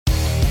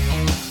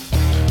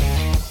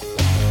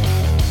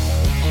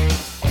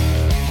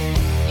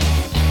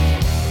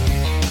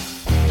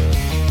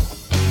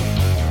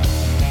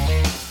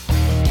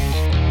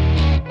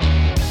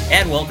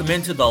welcome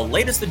into the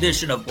latest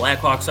edition of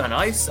Blackhawks on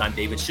Ice. I'm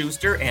David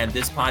Schuster, and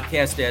this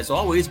podcast, as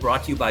always,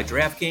 brought to you by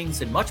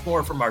DraftKings and much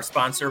more from our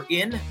sponsor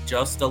in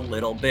just a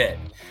little bit.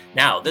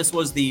 Now, this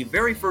was the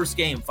very first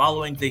game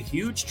following the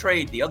huge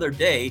trade the other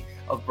day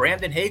of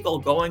Brandon Hagel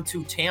going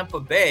to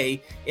Tampa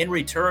Bay. In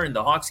return,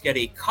 the Hawks get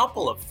a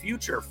couple of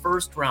future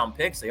first-round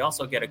picks. They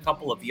also get a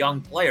couple of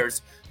young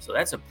players, so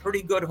that's a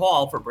pretty good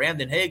haul for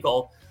Brandon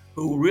Hagel,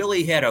 who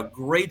really had a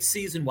great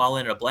season while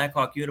in a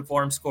Blackhawk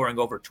uniform, scoring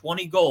over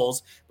 20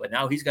 goals, but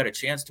now he's got a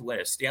chance to win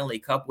a Stanley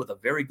Cup with a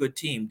very good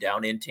team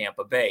down in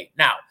Tampa Bay.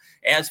 Now,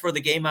 as for the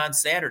game on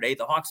Saturday,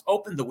 the Hawks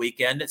opened the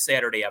weekend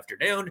Saturday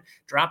afternoon,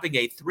 dropping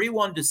a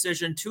 3-1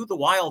 decision to the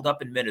Wild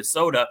up in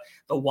Minnesota.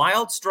 The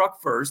Wild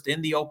struck first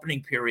in the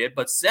opening period,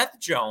 but Seth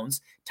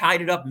Jones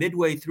tied it up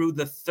midway through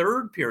the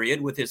third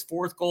period with his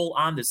fourth goal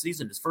on the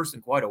season, his first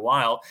in quite a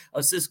while,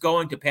 assist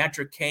going to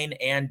Patrick Kane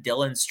and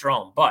Dylan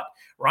Strome. But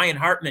Ryan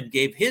Hartman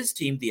gave his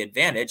team the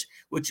advantage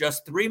with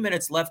just 3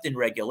 minutes left in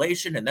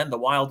regulation, and then the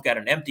Wild got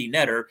an empty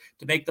netter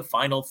to make the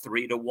final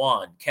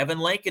 3-1. Kevin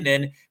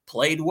Lankinen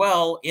played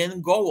well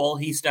in goal.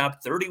 He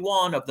stopped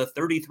 31 of the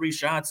 33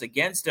 shots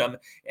against him,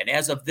 and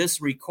as of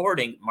this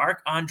recording,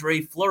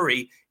 Marc-Andre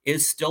Fleury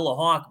is still a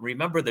Hawk.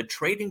 Remember, the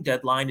trading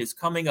deadline is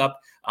coming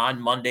up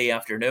on Monday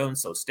afternoon,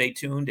 so stay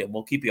tuned, and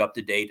we'll keep you up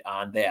to date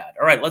on that.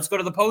 All right, let's go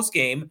to the post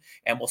game,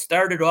 and we'll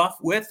start it off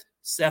with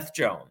Seth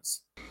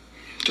Jones.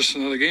 Just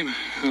another game.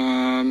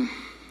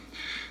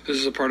 This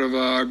is a part of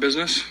our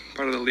business,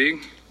 part of the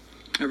league.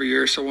 Every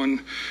year,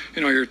 someone,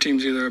 your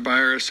team's either a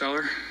buyer or a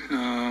seller.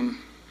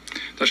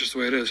 That's just the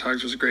way it is.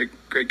 Hags was a great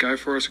guy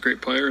for us, a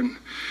great player, and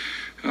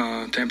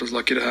Tampa's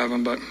lucky to have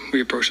him. But we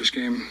approach this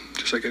game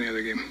just like any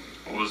other game.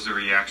 What was the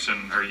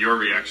reaction, or your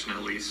reaction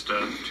at least,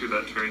 to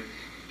that trade?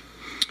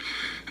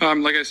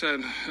 Like I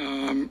said,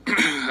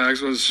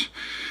 Hags was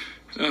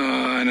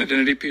an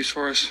identity piece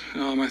for us,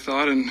 I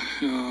thought, and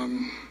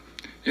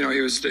he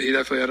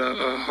definitely had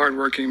a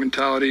hard-working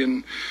mentality,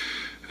 and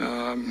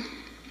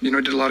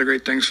did a lot of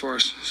great things for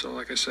us. So,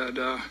 like I said,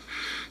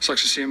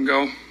 sucks to see him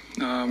go.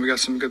 We got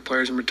some good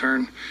players in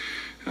return.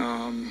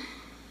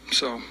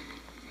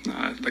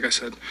 Like I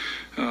said,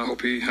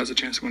 hope he has a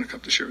chance to win a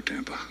cup this year with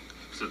Tampa.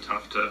 Is it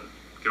tough to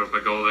give up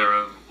a goal there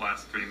in the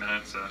last 3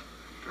 minutes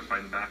for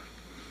fighting back?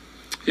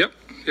 Yep.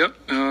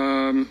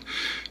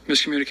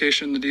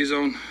 Miscommunication in the D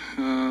zone.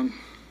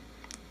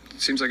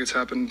 Seems like it's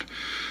happened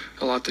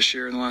a lot this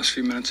year in the last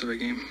few minutes of a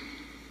game.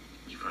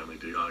 You finally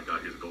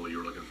got your goal you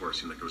were looking for. It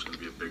seemed like it was going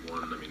to be a big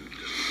one. I mean,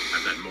 just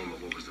at that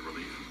moment, what was the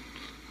relief?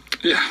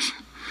 Yeah,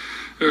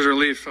 it was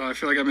relief. I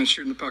feel like I've been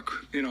shooting the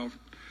puck,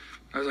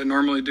 as I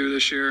normally do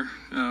this year.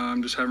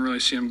 Just haven't really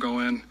seen him go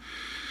in.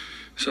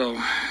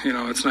 So,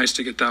 it's nice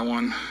to get that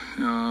one.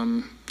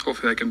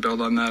 Hopefully I can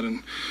build on that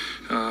and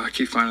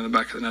keep finding the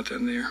back of the net at the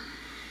end of the year.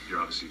 You're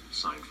obviously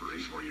signed for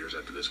 8 more years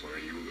after this one. Are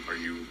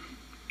you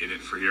in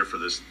it for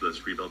this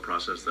rebuild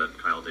process that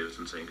Kyle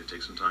Davidson's saying could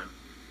take some time?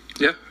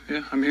 Yeah,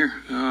 I'm here.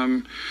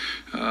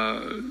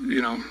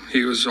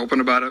 He was open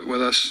about it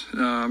with us,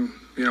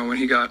 when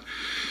he got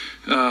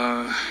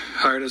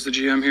hired as the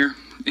GM here.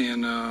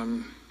 And,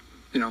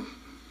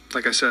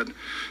 like I said,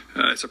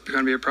 it's going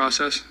to be a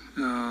process.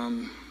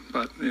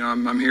 But,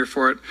 I'm here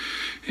for it.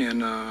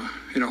 And,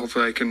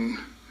 hopefully I can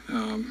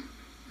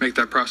make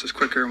that process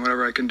quicker, and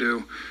whatever I can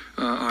do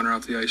on or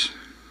off the ice.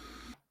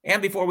 And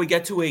before we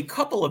get to a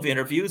couple of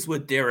interviews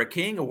with Derek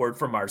King, a word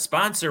from our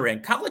sponsor,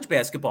 and college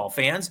basketball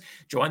fans,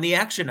 join the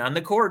action on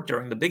the court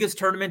during the biggest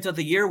tournament of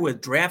the year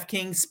with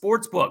DraftKings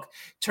Sportsbook.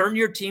 Turn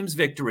your team's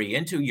victory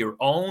into your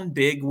own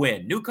big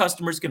win. New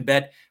customers can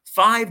bet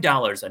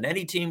 $5 on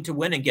any team to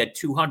win and get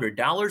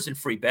 $200 in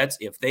free bets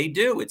if they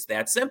do. It's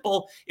that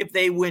simple. If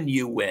they win,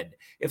 you win.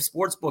 If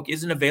Sportsbook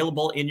isn't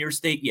available in your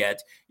state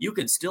yet, you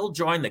can still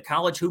join the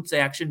college hoops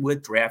action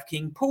with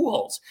DraftKings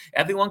Pools.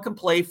 Everyone can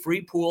play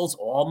free pools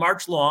all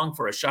March long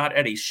for a shot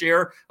at a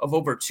share of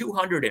over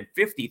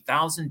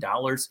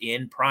 $250,000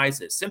 in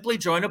prizes. Simply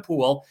join a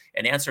pool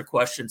and answer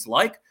questions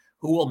like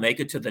who will make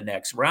it to the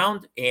next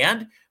round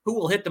and who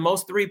will hit the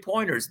most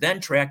three-pointers,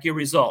 then track your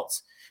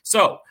results.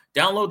 So,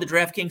 download the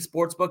DraftKings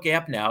Sportsbook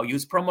app now.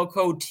 Use promo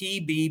code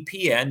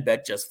TBPN.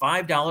 Bet just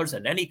 $5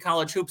 on any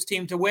college hoops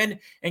team to win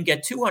and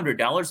get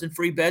 $200 in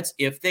free bets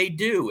if they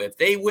do. If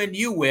they win,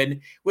 you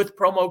win with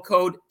promo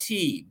code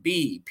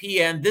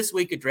TBPN this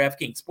week at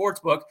DraftKings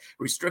Sportsbook.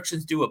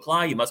 Restrictions do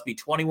apply. You must be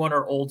 21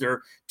 or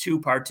older to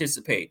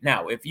participate.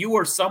 Now, if you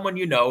or someone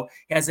you know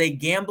has a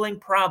gambling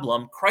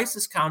problem,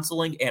 crisis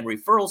counseling and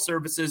referral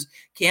services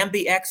can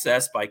be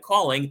accessed by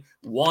calling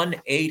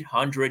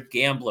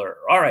 1-800-GAMBLER.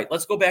 All right,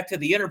 let's go back to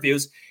the interviews.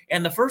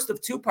 And the first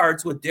of two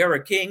parts with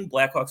Derek King,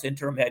 Blackhawks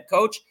interim head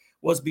coach,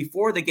 was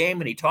before the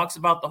game, and he talks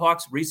about the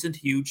Hawks' recent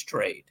huge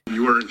trade.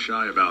 You weren't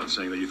shy about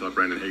saying that you thought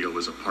Brandon Hagel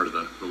was a part of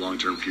the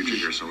long-term future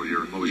here. So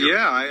what was your...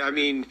 Yeah, I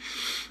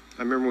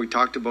remember we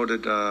talked about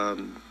it,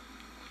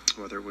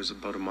 whether it was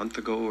about a month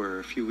ago or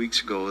a few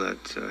weeks ago,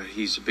 that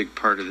he's a big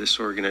part of this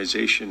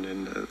organization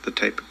and the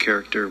type of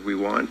character we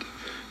want,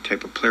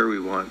 type of player we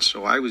want.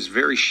 So I was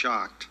very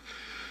shocked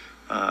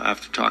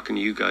after talking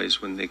to you guys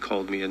when they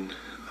called me and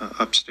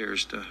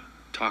upstairs to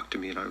talk to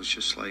me, and I was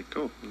just like,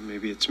 oh,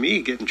 maybe it's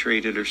me getting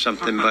traded or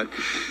something. But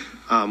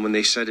when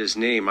they said his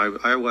name,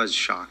 I was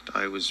shocked.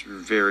 I was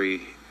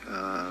very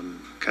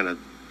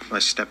I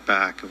stepped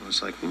back and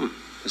was like,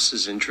 this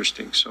is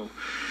interesting. So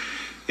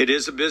it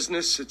is a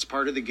business. It's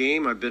part of the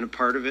game. I've been a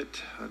part of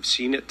it. I've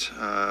seen it.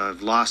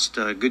 I've lost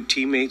good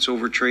teammates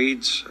over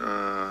trades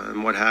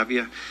and what have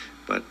you.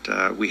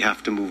 But we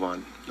have to move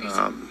on.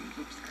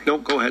 No,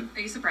 go ahead.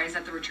 Are you surprised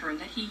at the return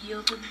that he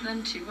yielded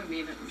then too? I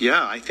mean,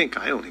 yeah, I think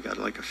I only got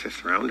like a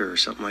 5th rounder or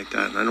something like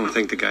that, and I don't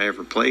think the guy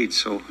ever played.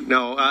 So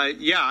no,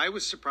 I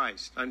was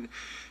surprised. And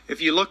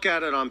if you look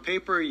at it on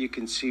paper, you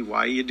can see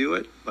why you do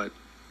it. But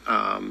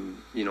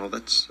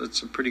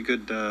that's a pretty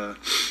good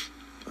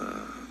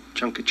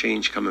chunk of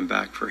change coming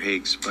back for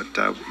Higgs. But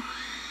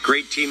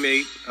great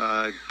teammate.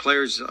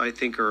 Players, I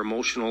think, are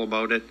emotional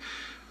about it,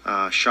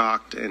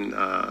 shocked,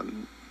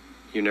 and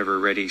you're never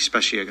ready,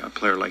 especially a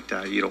player like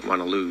that. You don't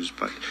want to lose.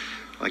 But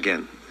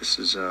again, this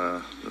is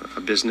a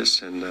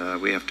business,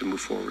 and we have to move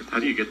forward. How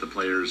do you get the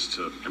players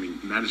to? I mean,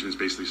 management's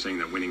basically saying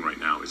that winning right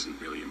now isn't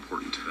really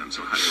important to them.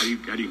 So how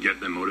do you get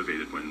them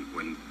motivated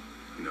when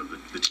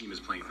the team is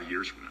playing for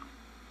years from now?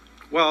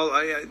 Well,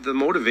 the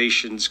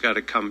motivation's got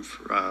to come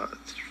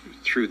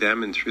through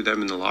them and through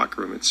them in the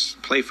locker room. It's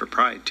play for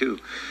pride too.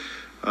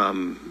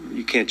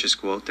 You can't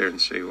just go out there and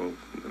say, well,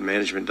 the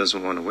management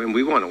doesn't want to win.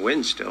 We want to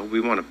win still.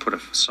 We want to put a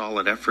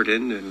solid effort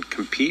in and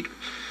compete.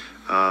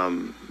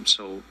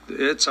 So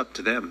it's up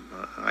to them.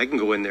 I can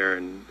go in there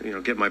and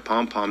get my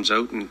pom-poms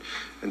out and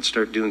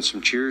start doing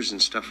some cheers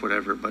and stuff,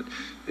 whatever. But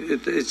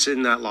it's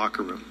in that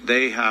locker room.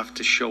 They have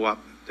to show up.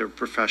 They're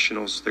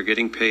professionals. They're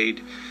getting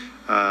paid.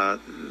 The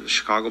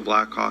Chicago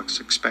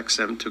Blackhawks expects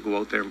them to go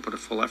out there and put a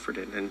full effort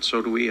in, and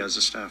so do we as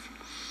a staff.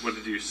 What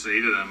did you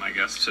say to them, I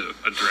guess, to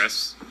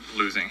address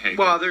losing Higgs?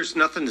 Well, there's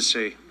nothing to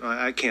say.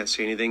 I can't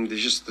say anything.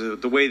 There's just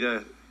the way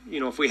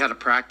if we had a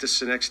practice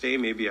the next day,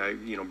 maybe I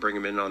bring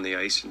them in on the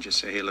ice and just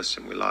say, hey,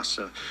 listen, we lost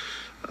a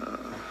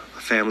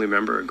family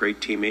member, a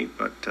great teammate,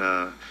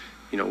 but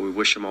we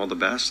wish them all the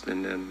best,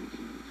 and then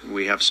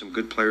we have some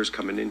good players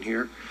coming in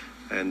here.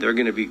 And they're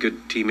going to be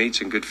good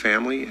teammates and good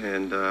family,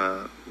 and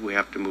we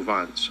have to move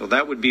on. So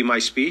that would be my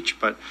speech,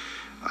 but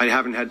I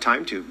haven't had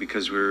time to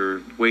because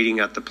we're waiting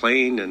at the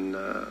plane, and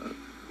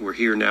we're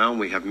here now, and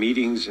we have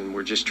meetings, and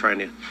we're just trying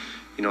to,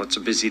 it's a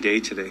busy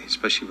day today,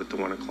 especially with the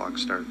 1:00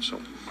 start.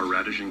 So are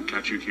Radish and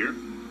Kachuk here?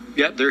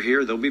 Yeah, they're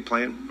here. They'll be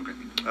playing.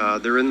 Okay.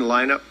 They're in the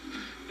lineup.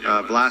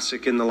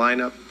 Vlasic in the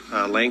lineup.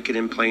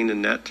 Lankinen playing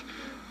in net.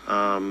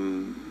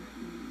 Someone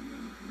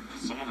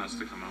has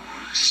to come out.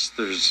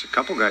 There's a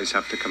couple guys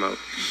have to come out.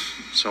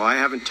 So I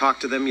haven't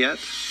talked to them yet.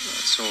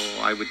 So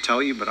I would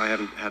tell you, but I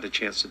haven't had a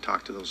chance to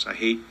talk to those. I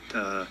hate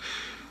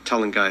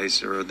telling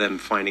guys or them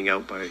finding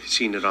out by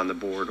seeing it on the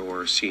board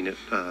or seeing it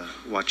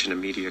watching a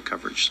media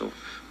coverage. So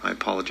I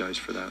apologize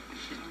for that.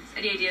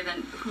 Any idea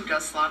then who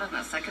does slot on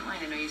that second line?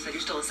 I know you said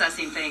you're still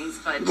assessing things,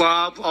 but...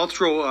 Well, I'll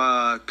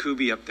throw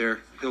Kubi up there.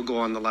 He'll go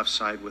on the left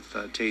side with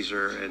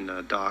Taser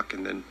and Doc,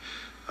 and then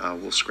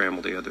we'll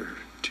scramble the other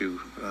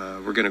two.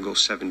 We're going to go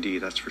 7D,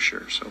 that's for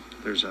sure. So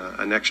there's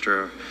an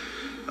extra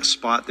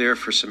spot there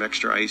for some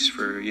extra ice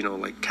for,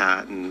 like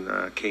Kat and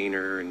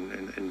Kaner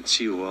and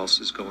see who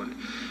else is going.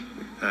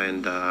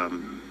 And,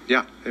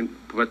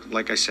 but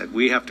like I said,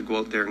 we have to go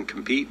out there and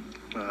compete,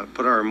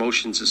 put our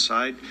emotions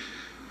aside.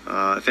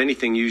 If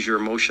anything, use your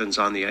emotions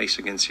on the ice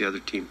against the other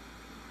team.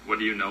 What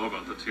do you know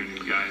about the two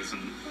new guys,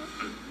 and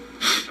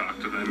have you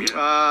talked to them yet?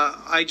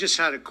 I just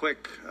had a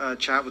quick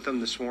chat with them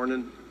this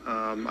morning.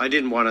 I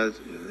didn't want to,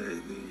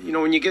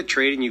 when you get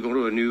traded and you go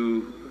to a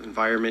new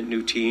environment,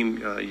 new team,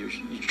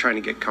 you're trying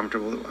to get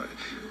comfortable.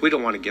 We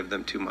don't want to give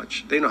them too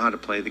much. They know how to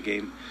play the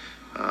game.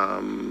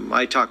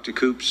 I talked to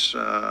Coops.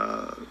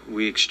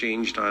 We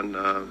exchanged on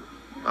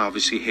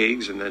obviously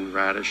Higgs and then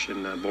Radish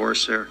and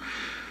Boris there.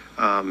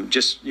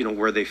 Just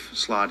where they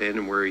slot in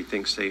and where he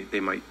thinks they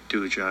might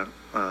do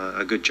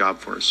a good job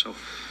for us. So,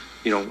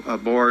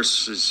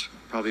 Boris is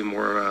probably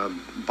more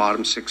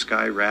bottom six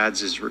guy.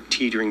 Rads is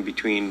teetering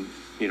between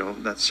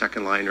that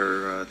second line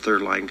or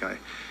third line guy.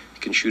 He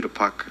can shoot a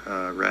puck.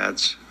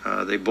 Rads.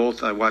 They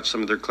both. I watched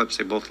some of their clips.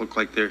 They both look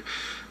like they're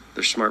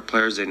smart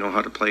players. They know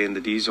how to play in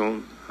the D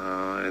zone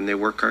and they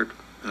work hard.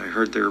 I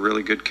heard they're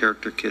really good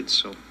character kids.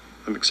 So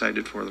I'm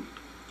excited for them.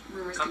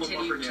 Rumors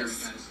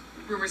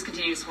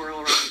continue to swirl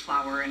around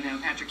Flower and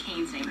Patrick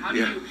Kane's name. How do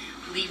you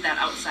leave that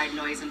outside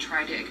noise and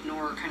try to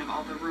ignore kind of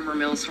all the rumor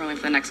mills for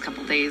the next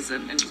couple of days?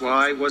 Well,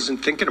 I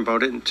wasn't thinking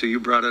about it until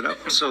you brought it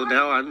up. So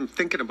now I'm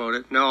thinking about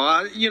it.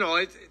 No,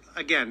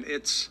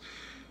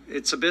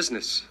 it's a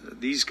business.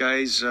 These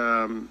guys,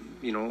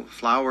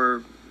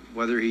 Flower,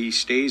 whether he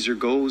stays or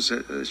goes,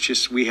 it's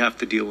just we have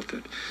to deal with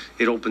it.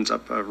 It opens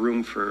up a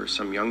room for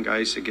some young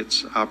guys that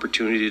gets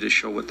opportunity to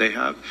show what they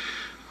have.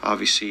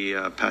 Obviously,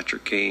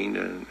 Patrick Kane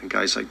and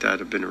guys like that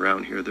have been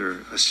around here. They're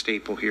a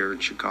staple here in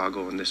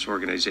Chicago in this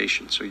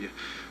organization. So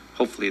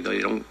hopefully they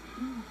don't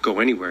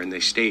go anywhere and they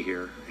stay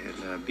here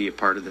and be a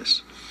part of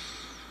this.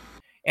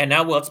 And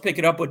now let's pick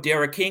it up with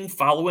Derek King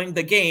following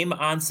the game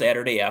on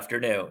Saturday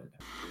afternoon.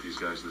 These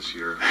guys this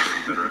year,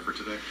 better effort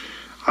today?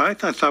 I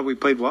thought we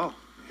played well.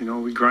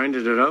 We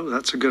grinded it out.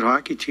 That's a good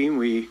hockey team.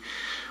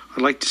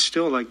 I'd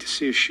still like to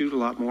see us shoot a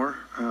lot more.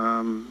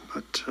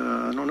 But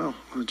I don't know.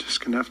 We're just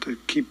going to have to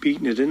keep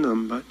beating it in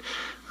them. But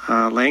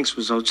Lanks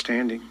was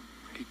outstanding.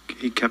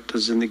 He kept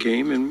us in the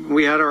game, and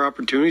we had our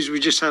opportunities. We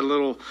just had a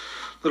little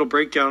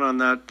breakdown on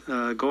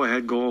that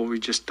go-ahead goal. We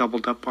just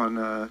doubled up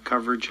on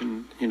coverage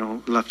and,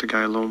 left a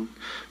guy alone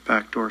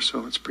backdoor.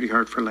 So it's pretty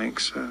hard for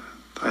Lanks.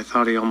 I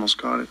thought he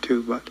almost got it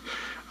too, but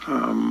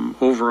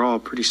overall,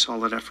 pretty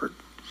solid effort.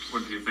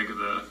 What do you think of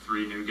the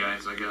three new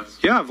guys, I guess?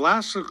 Yeah,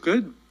 Vlas looked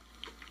good.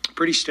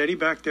 Pretty steady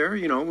back there.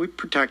 We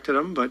protected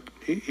him, but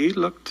he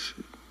looked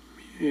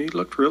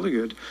really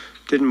good.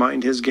 Didn't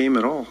mind his game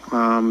at all.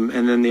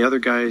 And then the other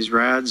guys,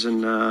 Rads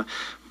and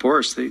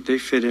Boris, they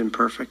fit in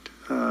perfect.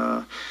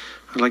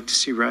 I'd like to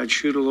see Rad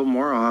shoot a little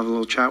more. I'll have a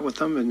little chat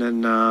with him. And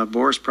then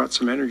Boris brought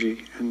some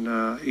energy,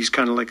 and he's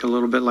kind of like a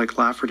little bit like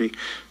Lafferty.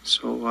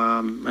 So,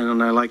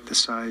 and I like the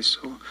size.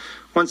 So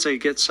once they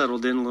get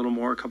settled in a little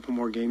more, a couple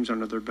more games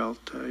under their belt,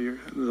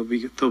 they'll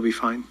be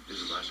fine.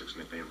 Is Vlasic's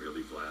nickname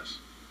really Vlas?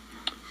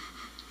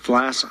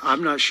 Vlas,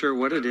 I'm not sure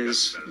what it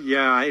is.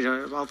 Yeah,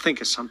 I'll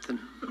think of something.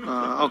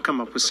 I'll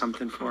come up with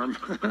something for him.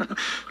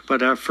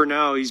 But for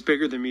now, he's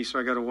bigger than me, so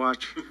I got to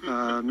watch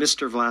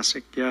Mr.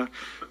 Vlasic. Yeah,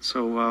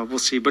 so we'll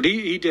see. But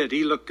he did.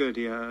 He looked good.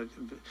 Yeah,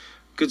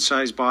 good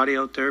sized body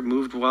out there.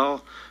 Moved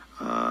well.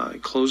 He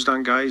closed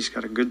on guys. He's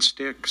got a good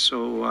stick.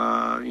 So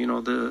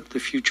the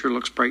future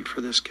looks bright for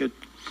this kid.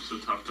 So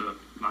tough to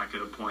not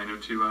get a point or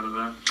two out of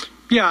that.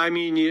 Yeah, I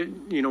mean,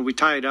 we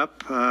tied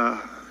up.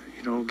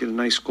 Get a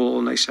nice goal,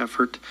 a nice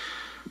effort,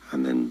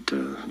 and then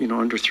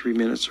under 3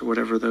 minutes or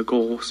whatever the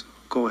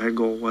go-ahead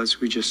goal was,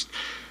 we just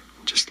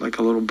like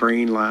a little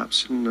brain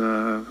lapse, and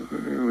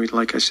we,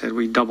 like I said,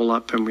 we double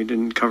up and we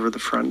didn't cover the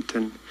front,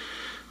 and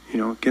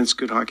against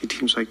good hockey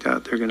teams like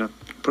that, they're going to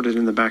put it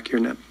in the back of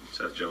your net.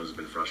 Seth Jones has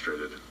been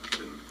frustrated. It's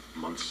been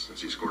months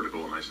since he scored a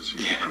goal. Nice to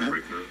see him kind of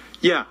break through.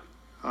 Yeah,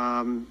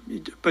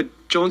 but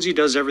Jonesy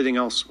does everything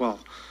else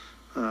well.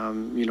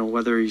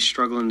 Whether he's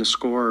struggling to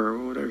score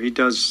or whatever, he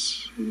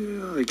does.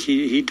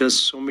 He does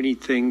so many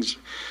things.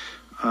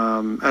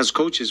 As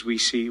coaches, we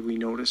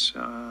notice.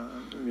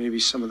 Maybe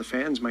some of the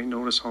fans might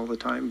notice all the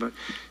time, but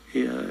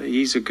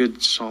he's a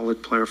good,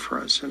 solid player for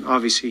us. And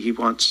obviously, he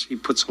puts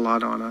a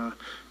lot on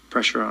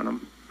pressure on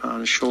him, on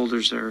his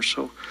shoulders there.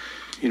 So,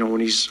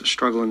 when he's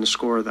struggling to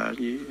score, that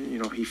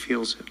he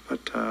feels it.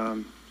 But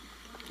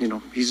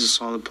he's a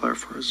solid player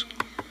for us.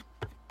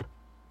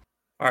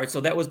 All right,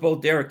 so that was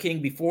both Derek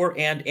King before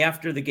and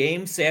after the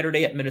game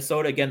Saturday at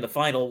Minnesota. Again, the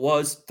final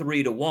was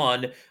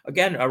 3-1.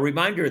 Again, a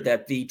reminder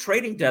that the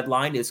trading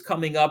deadline is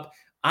coming up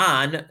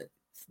on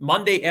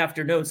Monday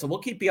afternoon, so we'll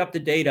keep you up to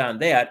date on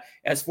that.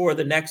 As for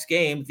the next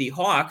game, the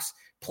Hawks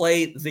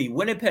play the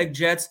Winnipeg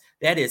Jets.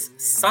 That is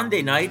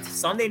Sunday night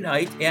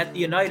at the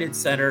United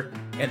Center.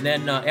 And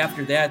then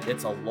after that,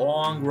 it's a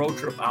long road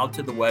trip out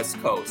to the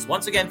West Coast.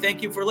 Once again,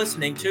 thank you for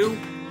listening to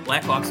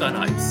Blackhawks on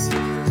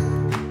Ice.